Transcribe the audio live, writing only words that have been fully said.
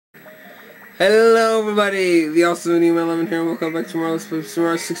Hello everybody, the awesome new 11 here, and welcome back to more Let's Play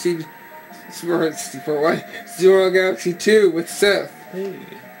Super Mario Galaxy 2 with Seth. Hey.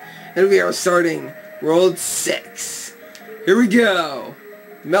 And we are starting World 6. Here we go!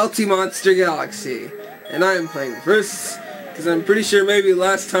 Melty Monster Galaxy. And I am playing first, because I'm pretty sure maybe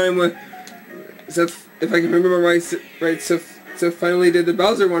last time when Seth, if I can remember right, Seth finally did the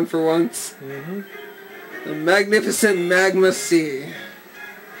Bowser one for once. The Magnificent Magma Sea.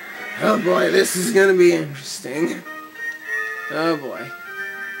 Oh boy, this is gonna be interesting. Oh boy.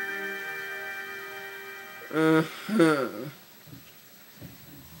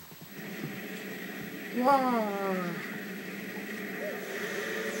 Wow.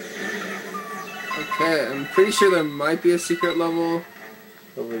 Okay, I'm pretty sure there might be a secret level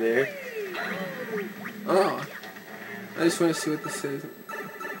Over there. Oh, I just want to see what this is.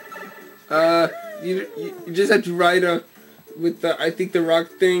 You just have to ride with the, I think, the rock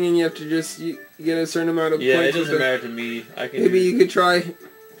thing, and you have to just you get a certain amount of points. Yeah, it doesn't matter to me. I can. Maybe you could try.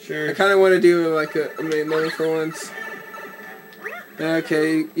 Sure. I kind of want to do like a main level for once.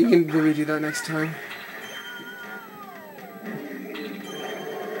 Okay, you can maybe do that next time.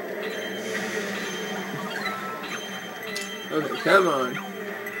 Okay, come on.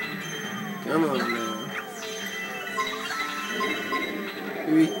 Come on now.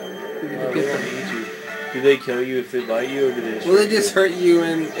 Maybe get that. Do they kill you if they bite you, or do they just Well, they just hurt you,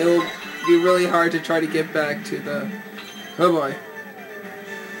 and it'll be really hard to try to get back to the... Oh boy.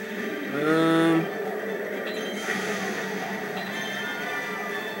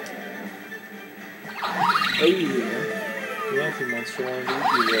 Oh yeah. Melty Monster wants to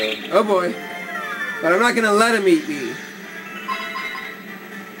eat you, though. Oh boy. But I'm not gonna let him eat me.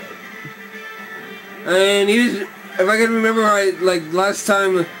 And he just... If I can remember right, like last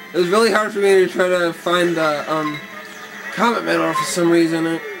time, it was really hard for me to try to find the comet medal for some reason.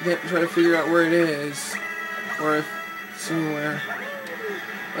 I can't try to figure out where it is, or if it's somewhere.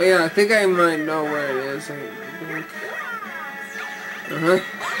 Oh yeah, I think I might know where it is. I think.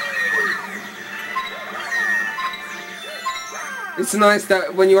 It's nice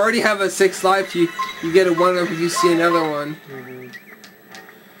that when you already have a 6th life, you get a 1-up if you see another one.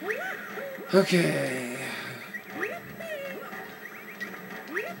 Okay.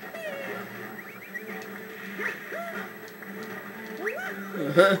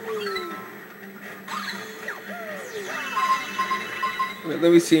 Wait,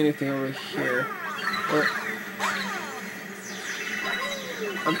 let me see anything over here.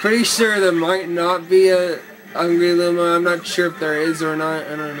 I'm pretty sure there might not be a Hungry Luma. I'm not sure if there is or not.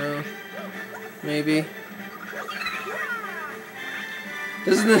 I don't know. Maybe.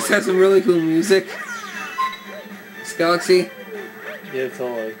 Doesn't this have some really cool music? This Galaxy? Yeah, it's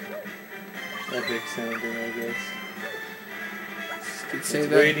all like epic sounding, I guess. Could say it's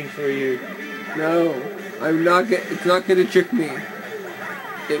that. waiting for you. No, I'm not. It's not gonna trick me.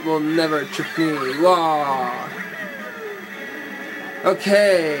 It will never trick me. Wah.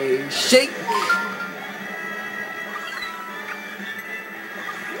 Okay, shake.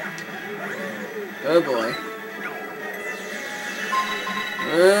 Oh boy.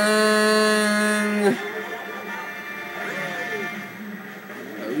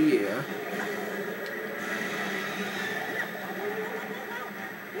 Oh yeah.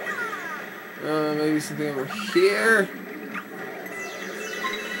 Maybe something over here.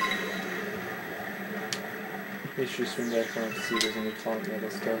 Make sure you swing back around to see if there's any comet medal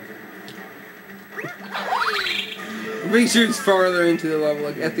stuff. Make sure it's farther into the level,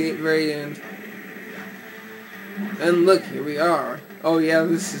 like at the very end. And look, here we are. Oh yeah,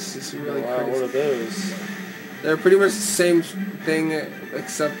 this is just really wow, crazy. what are those? They're pretty much the same thing,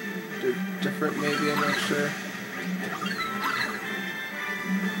 except they're different maybe, I'm not sure.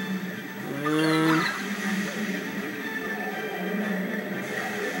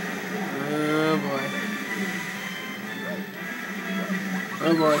 Oh boy.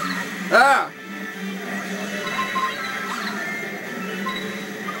 Oh boy. Ah!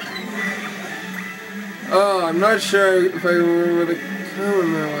 Oh, I'm not sure if I remember where the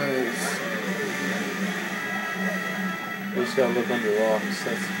camera was. We just gotta look under rocks.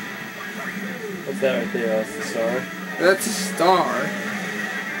 What's that right there? That's the star? That's a star.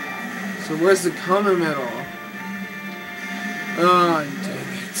 So where's the comet medal? Oh, dang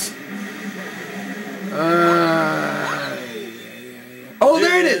it. Oh,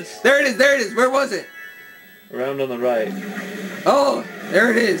 there it is! There it is! There it is! Where was it? Around on the right. Oh, there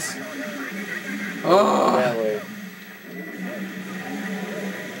it is. Oh. That way.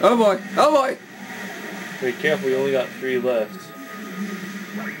 Oh boy! Oh boy! Be careful, we only got 3 left.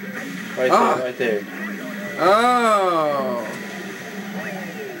 Right there, right there. Oh!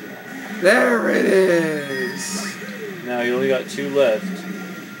 There it is! Now you only got 2 left.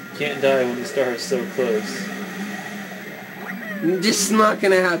 Can't die when the star is so close. Just not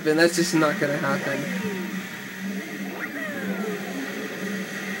gonna happen. That's just not gonna happen.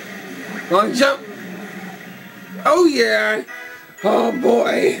 Long jump! Oh yeah! Oh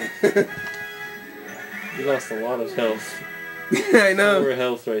boy! You lost a lot of health. I know. 4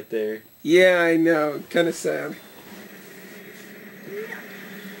 health right there. Yeah, I know. Kinda sad.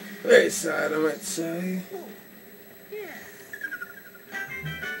 Very sad, I might say.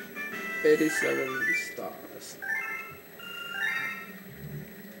 87 stars.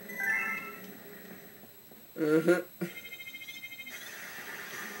 Uh-huh.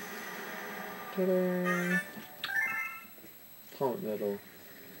 Ta-da! Comment medal.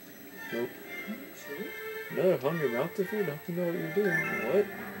 Nope. No, hunger mouth to food. I don't know what you're doing.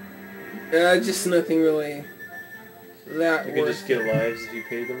 What? Just nothing really that You can just get lives if you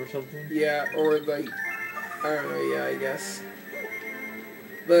pay them or something? Yeah, or like, I don't know, yeah, I guess.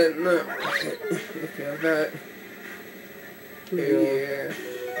 But no, okay, that. Yeah.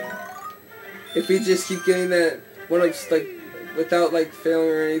 If you just keep getting that one of like, without like failing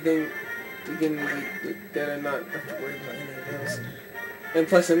or anything, you can like, get and not have to worry about anything else. And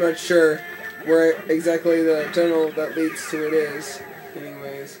plus, I'm not sure where exactly the tunnel that leads to it is.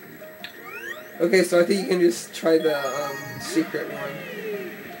 Anyways. Okay, so I think you can just try the secret one.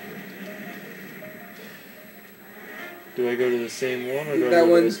 Do I go to the same one or do I That go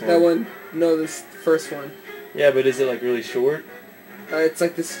to one, this one? that one. No, this first one. Yeah, but is it like really short? It's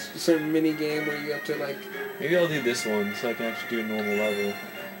like this certain mini game where you have to like. Maybe I'll do this one so I can actually do a normal level.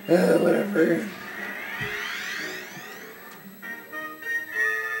 Whatever.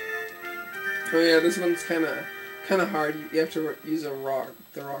 Oh yeah, this one's kind of hard. You have to use a rock.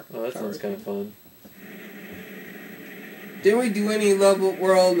 The rock. Oh, that sounds kind of fun. Didn't we do any level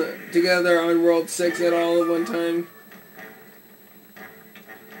world together on World 6 at all at one time?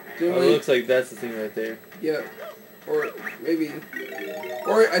 Didn't we? It looks like that's the thing right there. Yeah. Or maybe.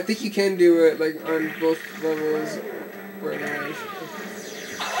 Or I think you can do it like on both levels. Or anyways.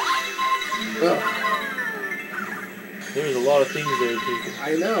 Oh. There's a lot of things there, people.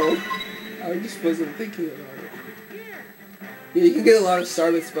 I know. I just wasn't thinking about it. Yeah, you can get a lot of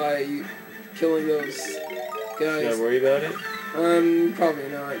starbits by you killing those guys. Should I worry about it? Probably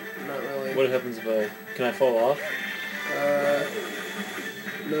not. Not really. What happens if I... Can I fall off?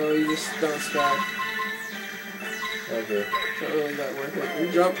 No, you just bounce back. Okay. It's not really that worth it.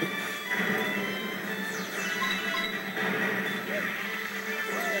 You jump.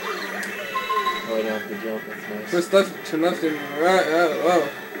 Oh, I don't have to jump. That's nice. First left, turn left and right.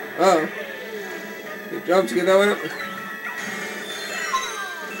 Oh. You jump to get that one up.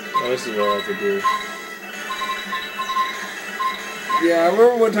 Oh, this is what I have to do. Yeah, I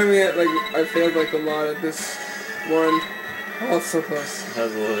remember one time I failed like a lot at this one. Oh, it's so close. That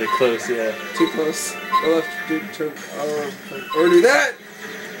was a little bit close, yeah. Too close. Go left, turn, or do that!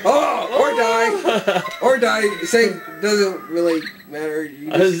 Oh! Or die! Or die. Saying doesn't really matter.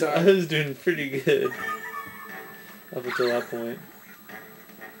 You just I was doing pretty good. Up until that point.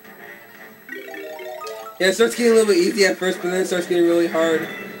 Yeah, it starts getting a little bit easy at first, but then it starts getting really hard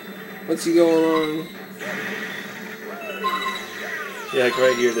once you go along. Yeah, like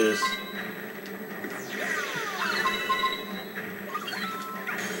right here there's...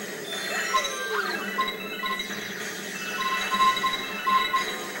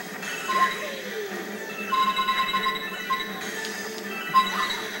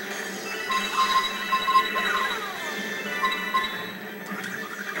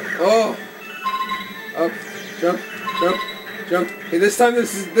 Oh! Up, jump, jump, jump. Hey, this time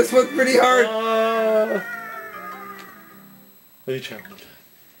this one's pretty hard. Let me try one time.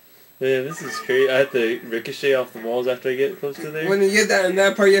 Man, this is crazy. I have to ricochet off the walls after I get close to there. When you get that in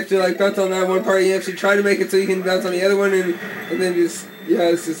that part, you have to like bounce on that one part. You have to try to make it so you can bounce on the other one, and then just yeah,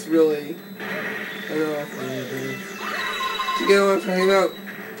 it's just really. I know. Did you get what I'm talking about?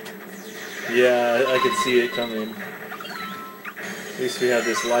 Yeah, I could see it coming. At least we have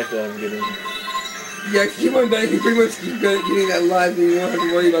this life that I'm getting. Yeah, keep on dying. You pretty much keep getting that life, and you don't have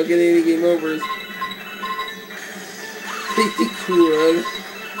to worry about getting any game overs. Pretty cool.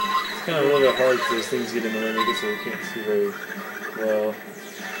 It's kind of a little bit hard because those things get in the way, make it so we can't see very well.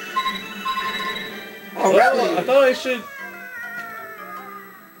 Oh, well, really? I thought I should...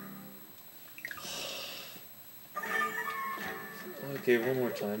 Okay, one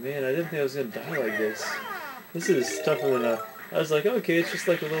more time. Man, I didn't think I was going to die like this. This is tougher than I was like, okay, it's just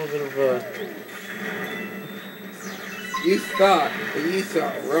like a little bit of You thought, but you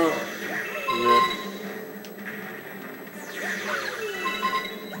thought wrong. Yeah.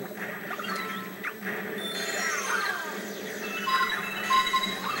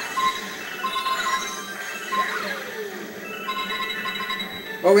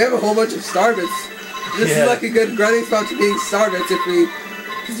 Oh, we have a whole bunch of star bits. This is like a good grinding spot to getting star bits if we...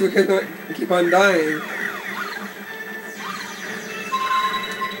 Because we keep on dying.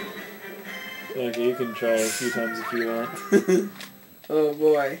 Okay, you can try a few times if you want. Oh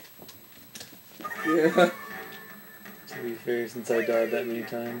boy. Yeah. To be fair, since I died that many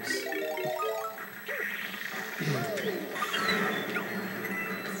times.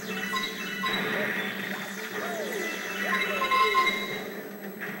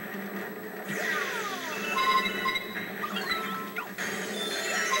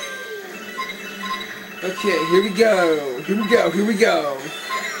 Okay, here we go. Here we go. Here we go.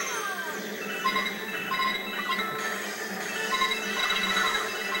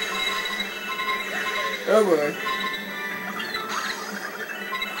 Oh boy.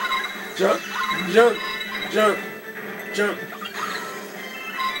 Jump, jump, jump, jump.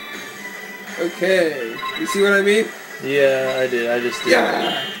 Okay. You see what I mean? Yeah, I did. I just did.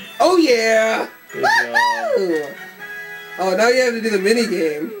 Yeah! Oh yeah! Good job. Oh, now you have to do the mini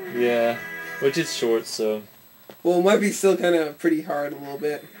game. Yeah, which is short, so. Well, it might be still kind of pretty hard a little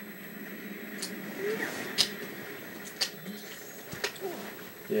bit.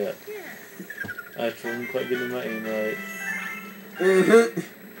 Yeah. I wasn't quite getting my aim right. Mm-hmm.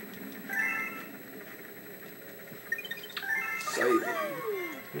 Exciting.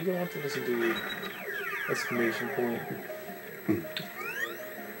 You don't have to listen to the exclamation point.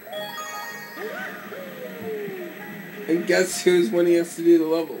 And guess who's when he has to do the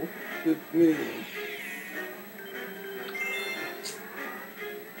level? The minigame.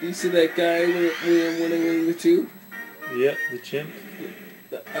 You see that guy when I'm winning the two? Yep, the chimp.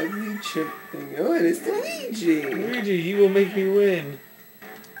 The ugly chimp thing. Oh, and it's Luigi! Luigi, you will make me win.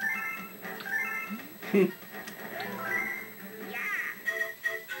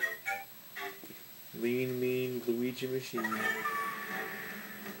 Lean, mean Luigi machine.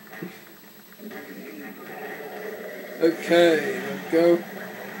 Okay, let's go.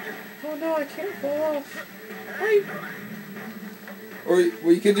 Oh no, I can't fall off. Or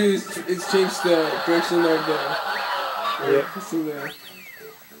what you could do is change the direction of the... Yep. So the...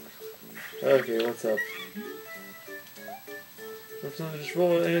 Okay, what's up? Just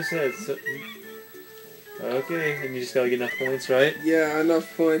roll it in his head. So, okay, and you just gotta get enough points, right? Yeah,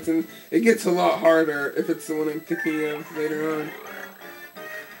 enough points, and it gets a lot harder if it's the one I'm thinking of later on.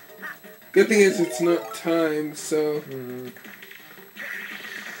 Good thing is it's not timed, so... Mm-hmm.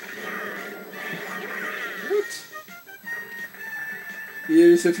 What?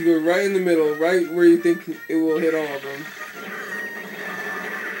 You just have to go right in the middle, right where you think it will hit all of them.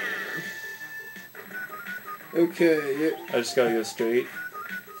 Okay, yep. I just gotta go straight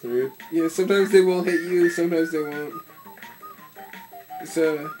through. Yeah, sometimes they will hit you, sometimes they won't.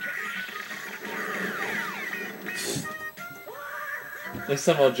 So... Next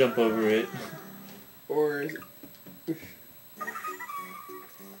time I'll jump over it. Or...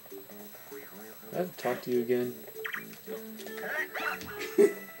 I have to talk to you again.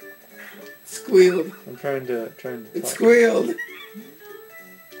 Squealed. I'm trying to It talk. squealed!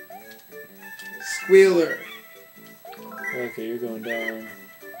 Squealer. Okay, you're going down.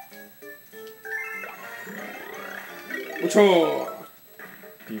 Wachoo!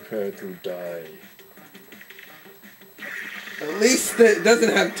 Prepare to die. At least it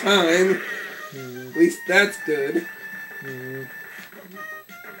doesn't have time. Mm-hmm. At least that's good. Mm-hmm.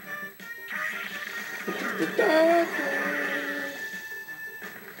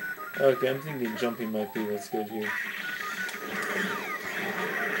 Okay, I'm thinking jumping might be what's good here.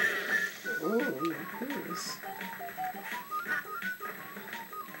 Oh, nice.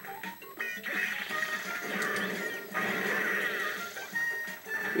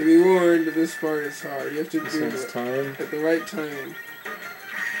 Be warned, this part is hard. You have to This do one's it time. at the right time.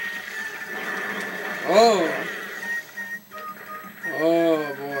 Oh!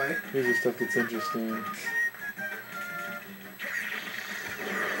 Oh boy. Here's the stuff that's interesting.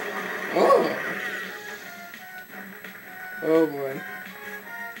 Oh! Oh boy.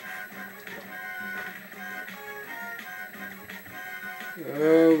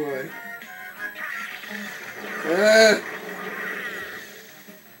 Oh boy. Ah!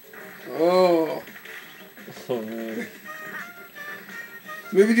 Oh. Oh man.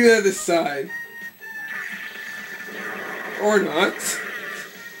 Maybe do that this side. Or not.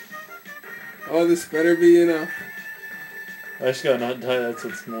 Oh, this better be enough. I just gotta not die, that's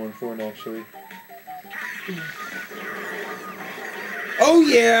what's more important actually. Oh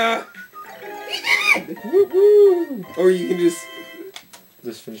yeah! Woohoo! Or you can just...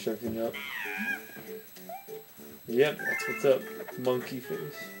 Just finish everything up. Yep, that's what's up. Monkey face.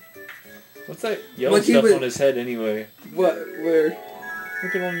 What's that yellow Monkey stuff with- on his head anyway? What? Where?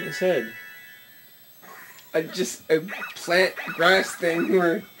 Look at on his head. A plant grass thing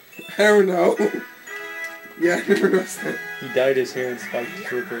where, I don't know. Yeah, I never noticed that. He dyed his hair and spiked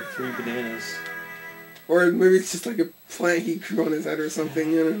it with like 3 bananas. Or maybe it's just like a plant he grew on his head or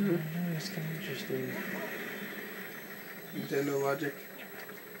something, you know? That's kind of interesting. Nintendo logic.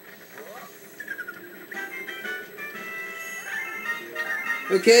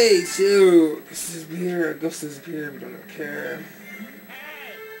 Okay, so Ghost disappear, Ghost disappear, we don't care.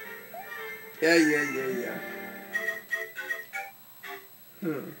 Yeah.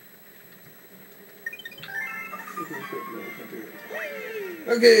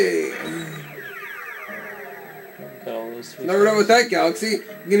 Okay. Now we're done with that galaxy.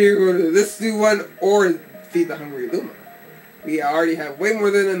 We're gonna either go to this new one or feed the hungry Luma. We already have way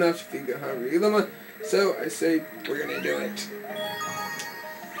more than enough to feed the hungry Luma, so I say we're gonna do it.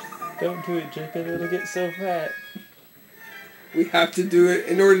 Don't do it, Jacob. It'll get so fat. We have to do it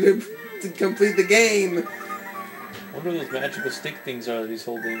in order to complete the game. I wonder what those magical stick things are that he's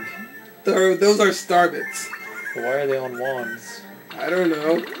holding. Those are Starbits. But why are they on wands? I don't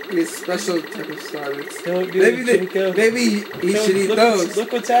know. Maybe a special type of Starbits. Don't do it, Jacob. Maybe he should eat those.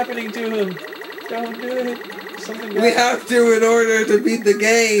 Look what's happening to him. Don't do it. Something we have to in order to beat the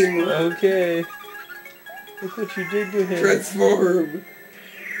game. Okay. Look what you did to him. Transform.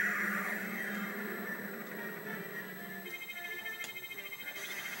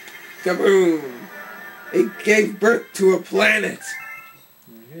 Kaboom! It gave birth to a planet!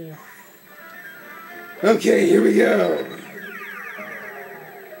 Yeah. Okay, here we go!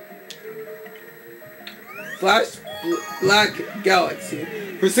 Flash Black Galaxy.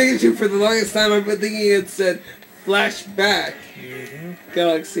 For signature, for the longest time I've been thinking it said Flashback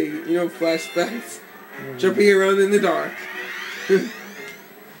Galaxy. You know, flashbacks? Jumping around in the dark.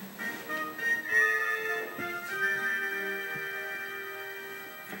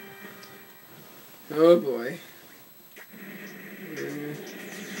 Oh boy.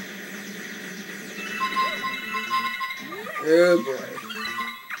 Oh boy.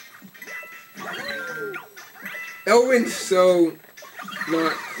 Elwin's so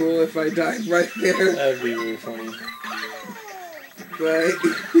not cool if I died right there. That'd be really funny. But,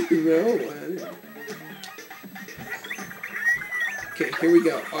 no. Okay, here we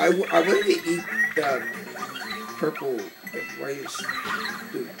go. I wanted to eat the purple whitish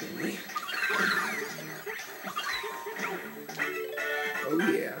blue thingy. Oh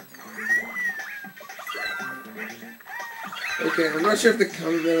yeah. Okay, I'm not sure if the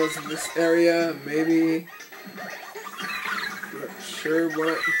common metal is in this area. Maybe. Not sure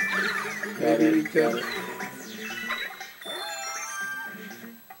what. Maybe we could.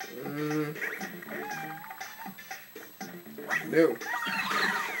 No.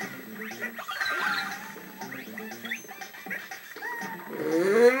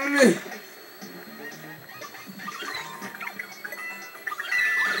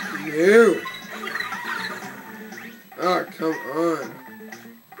 No. Oh, come on.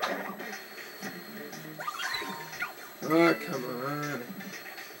 Oh, come on.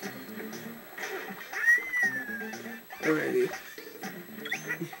 Alrighty.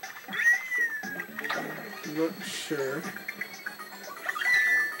 I'm not sure.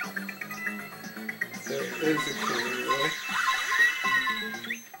 There is a corner.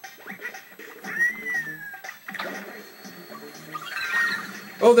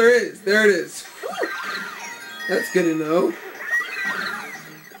 Oh, there is. There it is. That's good to know.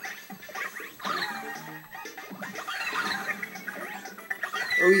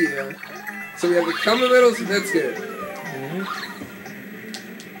 Oh yeah. So we have the common metals, and that's good.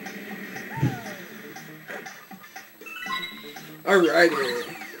 Alrighty.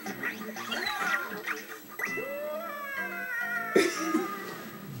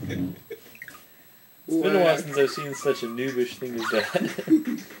 It's been a while since I've seen such a noobish thing as that.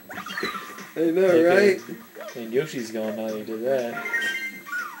 I know, right? And Yoshi's gone now you did that.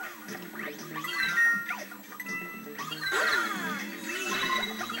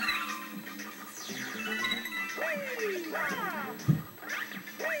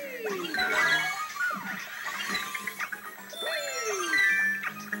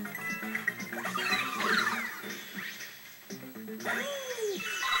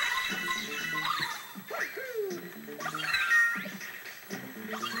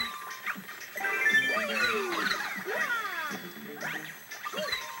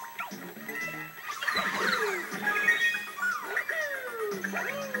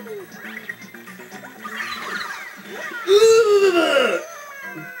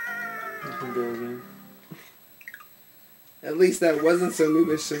 At least that wasn't so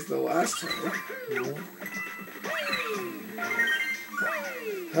noobish as the last time.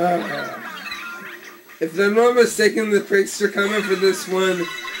 If I'm not mistaken, the prankster comment for this one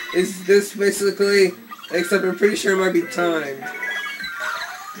is this basically, except I'm pretty sure it might be timed.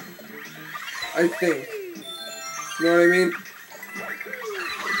 I think. You know what I mean?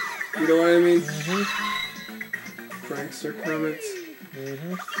 You know what I mean? Prankster comments.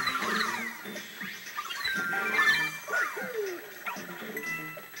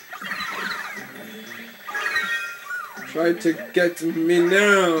 Try to get me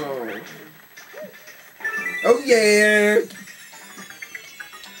now. Oh yeah!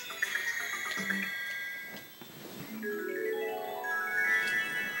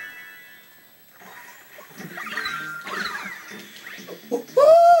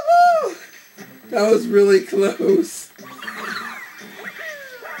 That was really close.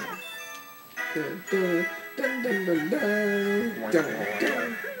 Dun, dun, dun, dun, dun, dun, dun,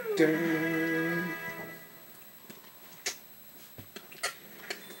 dun, dun.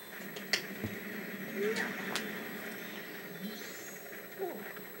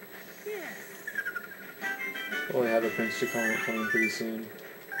 Oh, I have a prankster comment coming pretty soon.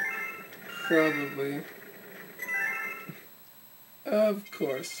 Probably. Of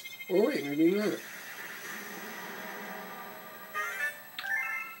course. Or wait, maybe not.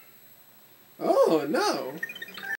 Oh, no!